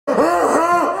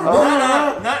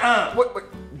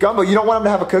Gumbo, you don't want him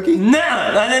to have a cookie? No.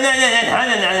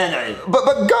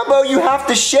 But Gumbo, you have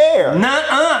to share.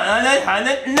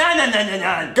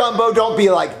 Gumbo, don't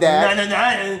be like that.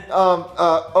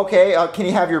 Okay, can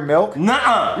he have your milk?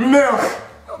 Milk.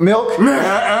 Milk?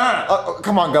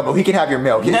 Come on, Gumbo, he can have your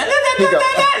milk. Here you go.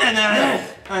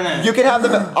 You can have the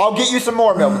milk. I'll get you some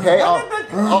more milk, okay?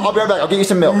 I'll be right back. I'll get you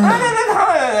some milk. Why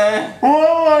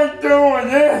am I doing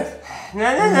this?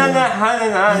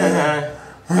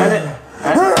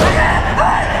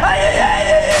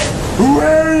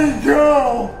 Where'd he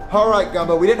go? All right,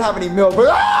 Gumbo, we didn't have any milk, but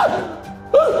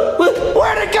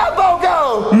where did Gumbo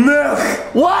go? Milk.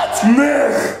 What?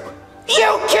 Milk.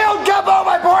 You killed Gumbo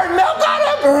by pouring milk on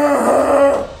him?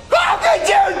 How could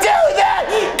you do that,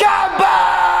 Gumbo?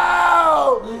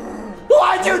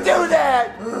 Why'd you do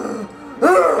that?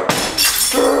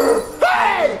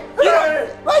 Hey!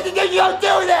 Why did you don't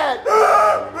do that?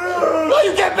 Will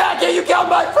you get back here? You killed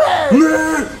my friend! Hey,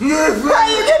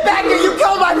 you get back here! You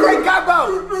killed my friend, Gumbo!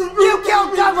 You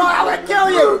killed Gumbo! I'm gonna kill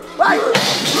you! Hey,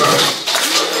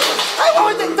 what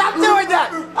was it? Stop doing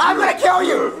that! I'm gonna kill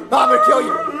you! I'm gonna kill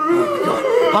you!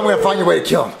 I'm gonna find a way to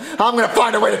kill him. I'm gonna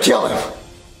find a way to kill him.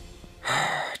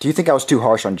 Do you think I was too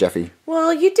harsh on Jeffy?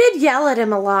 Well, you did yell at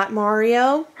him a lot,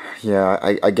 Mario. Yeah,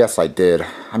 I guess I did.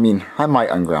 I mean, I might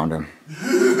unground him.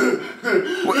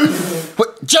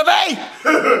 What? Jeffy!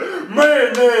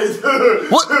 Mayonnaise!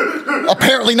 What?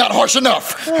 Apparently not harsh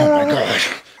enough. Oh my god.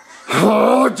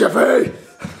 Oh, Jeffy!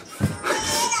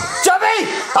 Jeffy!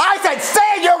 I said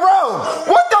stay in your room!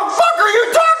 What the fuck are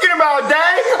you talking about,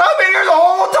 Daddy? I've been here the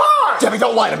whole time! Jeffy,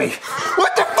 don't lie to me.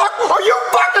 What the fuck? Are you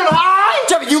fucking high?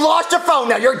 Jeffy, you lost your phone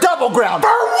now. You're double ground. For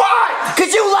what?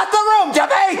 Because you left the room,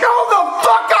 Jeffy! No, the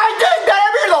fuck I did! Dad,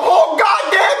 I've been here the whole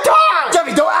goddamn time!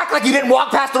 Jeffy, don't act like you didn't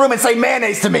walk past the room and say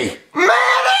mayonnaise to me.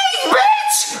 Mayonnaise,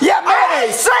 bitch! Yeah,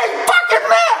 mayonnaise! Say fucking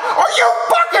man! Are you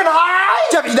fucking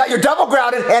high? Jeffy, now you're double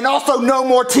grounded and also no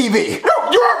more TV. No,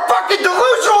 you're fucking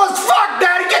delusional as fuck,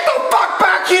 Daddy! Get the fuck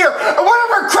back here!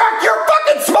 Whatever crack you're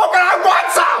fucking smoking, I want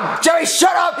some! Jeffy,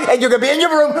 shut up and you're gonna be in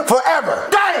your room forever.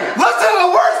 Daddy, listen to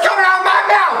the words coming out of my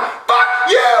mouth! Fuck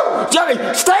you! Jeffy,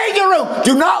 stay in your room.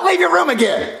 Do not leave your room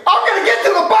again. I'm gonna get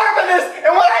to the bottom of this,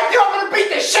 and when I do, I'm gonna beat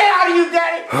the shit out of you,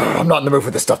 Daddy! I'm not in the mood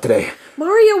for this stuff today.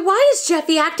 Mario, why is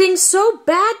Jeffy acting so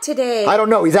bad today? I don't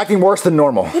know. He's acting worse than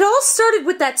normal. It all started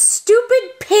with that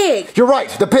stupid pig. You're right.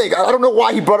 The pig. I don't know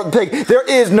why he brought up the pig. There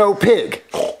is no pig.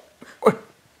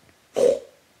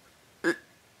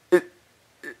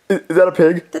 Is that a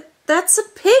pig? That's a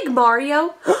pig,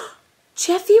 Mario.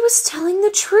 Jeffy was telling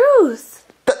the truth.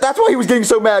 That's why he was getting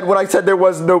so mad when I said there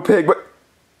was no pig. But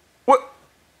what?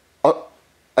 I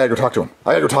gotta go talk to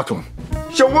him.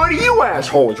 So what do you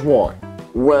assholes want?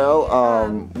 Well,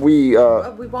 we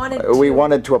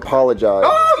wanted to apologize.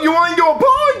 Oh, you wanted to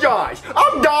apologize?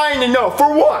 I'm dying to know.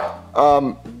 For what?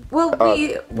 Well,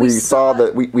 we saw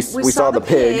the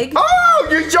pig. Oh,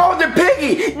 you saw the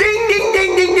piggy! Ding, ding,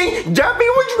 ding, ding, ding! Jeffy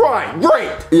was right.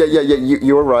 Great. Yeah.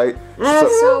 You were right.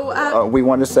 So we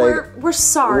want to say we're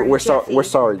sorry. We're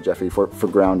sorry, Jeffy, for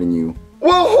grounding you.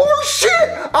 Well, horse shit!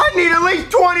 I need at least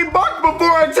 $20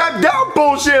 before I accept that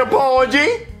bullshit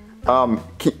apology.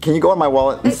 Can you go on my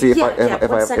wallet and see if I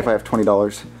have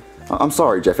 $20? I'm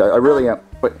sorry, Jeffy. I really am.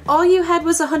 But all you had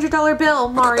was a $100 bill,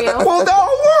 Mario. Well,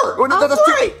 that'll work. That's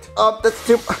great. That's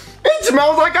too. It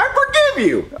smells like I forgive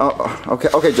you.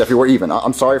 Okay, Jeffy. We're even.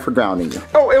 I'm sorry for grounding you.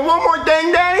 Oh, and one more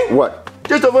thing, Daddy. What?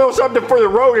 Just a little something for the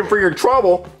road and for your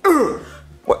trouble.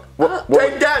 What?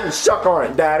 Take that and suck on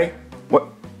it, Daddy. What?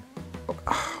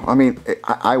 I mean,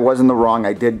 I was in the wrong.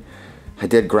 I did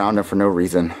ground him for no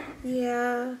reason.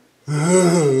 Yeah.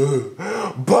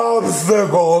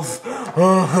 Popsicles.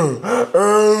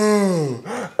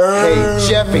 Hey,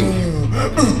 Jeffy.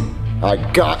 I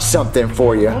got something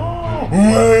for you. What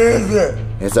is it?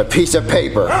 It's a piece of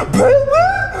paper.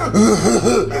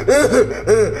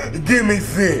 Give me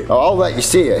see. I'll let you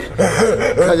see it.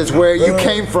 Because it's where you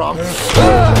came from.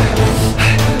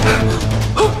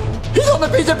 He's on the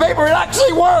piece of paper. It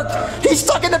actually worked. He's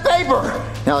stuck in the paper.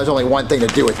 Now there's only one thing to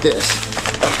do with this.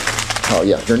 Oh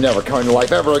yeah, you're never coming to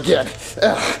life ever again.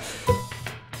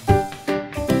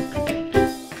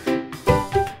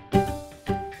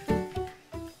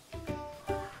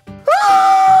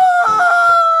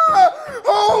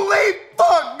 Holy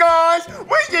fuck, guys!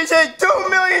 We just hit 2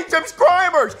 million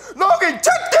subscribers! Logan,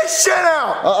 check this shit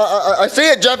out! I see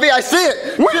it, Jeffy. I see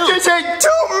it. We just hit 2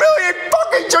 million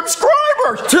fucking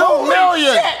subscribers! 2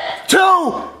 million! Shit.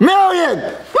 2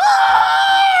 million!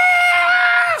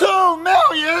 2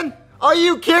 million? Are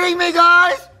you kidding me,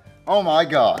 guys? Oh my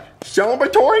god.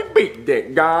 Celebratory beat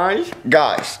dick, guys.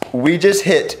 Guys, we just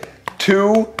hit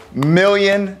 2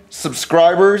 million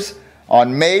subscribers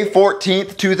on May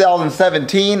 14th,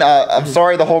 2017. I'm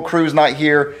sorry the whole crew's not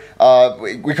here.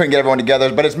 We couldn't get everyone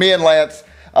together, but it's me and Lance.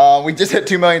 We just hit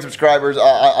 2 million subscribers.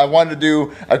 I wanted to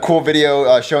do a cool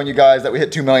video showing you guys that we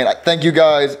hit 2 million. Thank you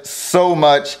guys so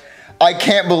much. I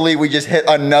can't believe we just hit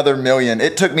another million.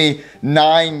 It took me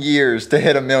 9 years to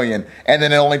hit a million, and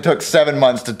then it only took 7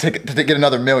 months to get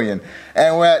another million.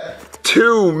 And we're at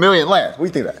 2 million. Lance,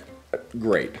 what do you think of that?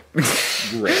 Great.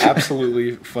 Great.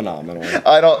 Absolutely phenomenal.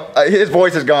 His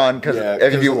voice is gone because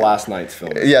of last night's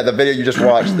film. Yeah, the video you just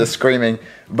watched, the screaming.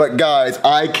 But guys,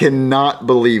 I cannot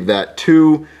believe that.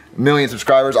 2 million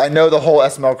subscribers. I know the whole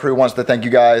SML crew wants to thank you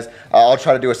guys. I'll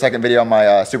try to do a second video on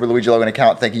my Super Luigi Logan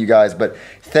account thanking you guys. But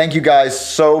thank you guys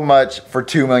so much for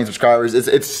 2 million subscribers.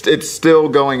 It's still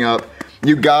going up.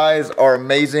 You guys are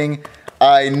amazing.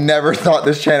 I never thought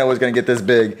this channel was going to get this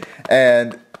big.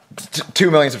 And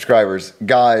 2 million subscribers.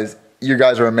 Guys, you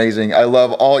guys are amazing. I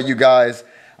love all you guys.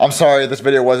 I'm sorry this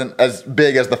video wasn't as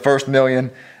big as the first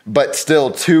million, but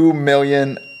still 2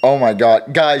 million. Oh my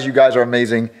God. Guys, you guys are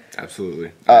amazing.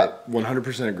 Absolutely. I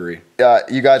 100% agree.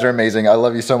 You guys are amazing. I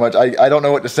love you so much. I don't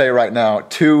know what to say right now.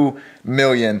 2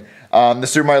 million. The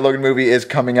Super Mario Logan movie is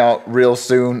coming out real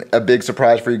soon. A big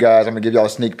surprise for you guys. I'm going to give y'all a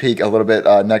sneak peek a little bit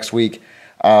next week.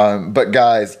 But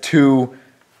guys, 2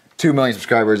 million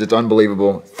subscribers. It's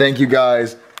unbelievable. Thank you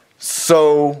guys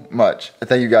so much.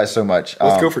 Thank you guys so much.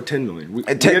 Let's go for 10 million. We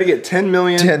gotta get 10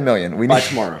 million. 10 million. By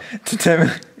tomorrow. To 10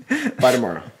 million. By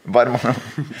tomorrow. By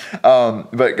tomorrow.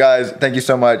 But guys, thank you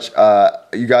so much.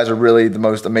 You guys are really the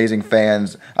most amazing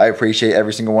fans. I appreciate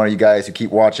every single one of you guys who keep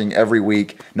watching every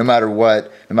week, no matter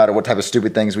what type of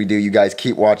stupid things we do. You guys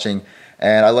keep watching,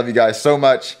 and I love you guys so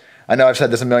much. I know I've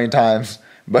said this a million times,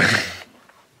 but.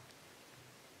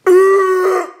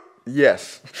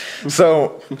 Yes.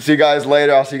 So, see you guys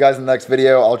later. I'll see you guys in the next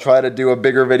video. I'll try to do a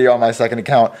bigger video on my second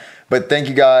account. But thank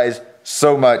you guys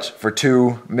so much for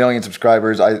 2 million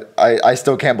subscribers. I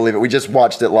still can't believe it. We just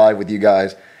watched it live with you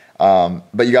guys.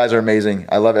 But you guys are amazing.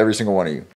 I love every single one of you.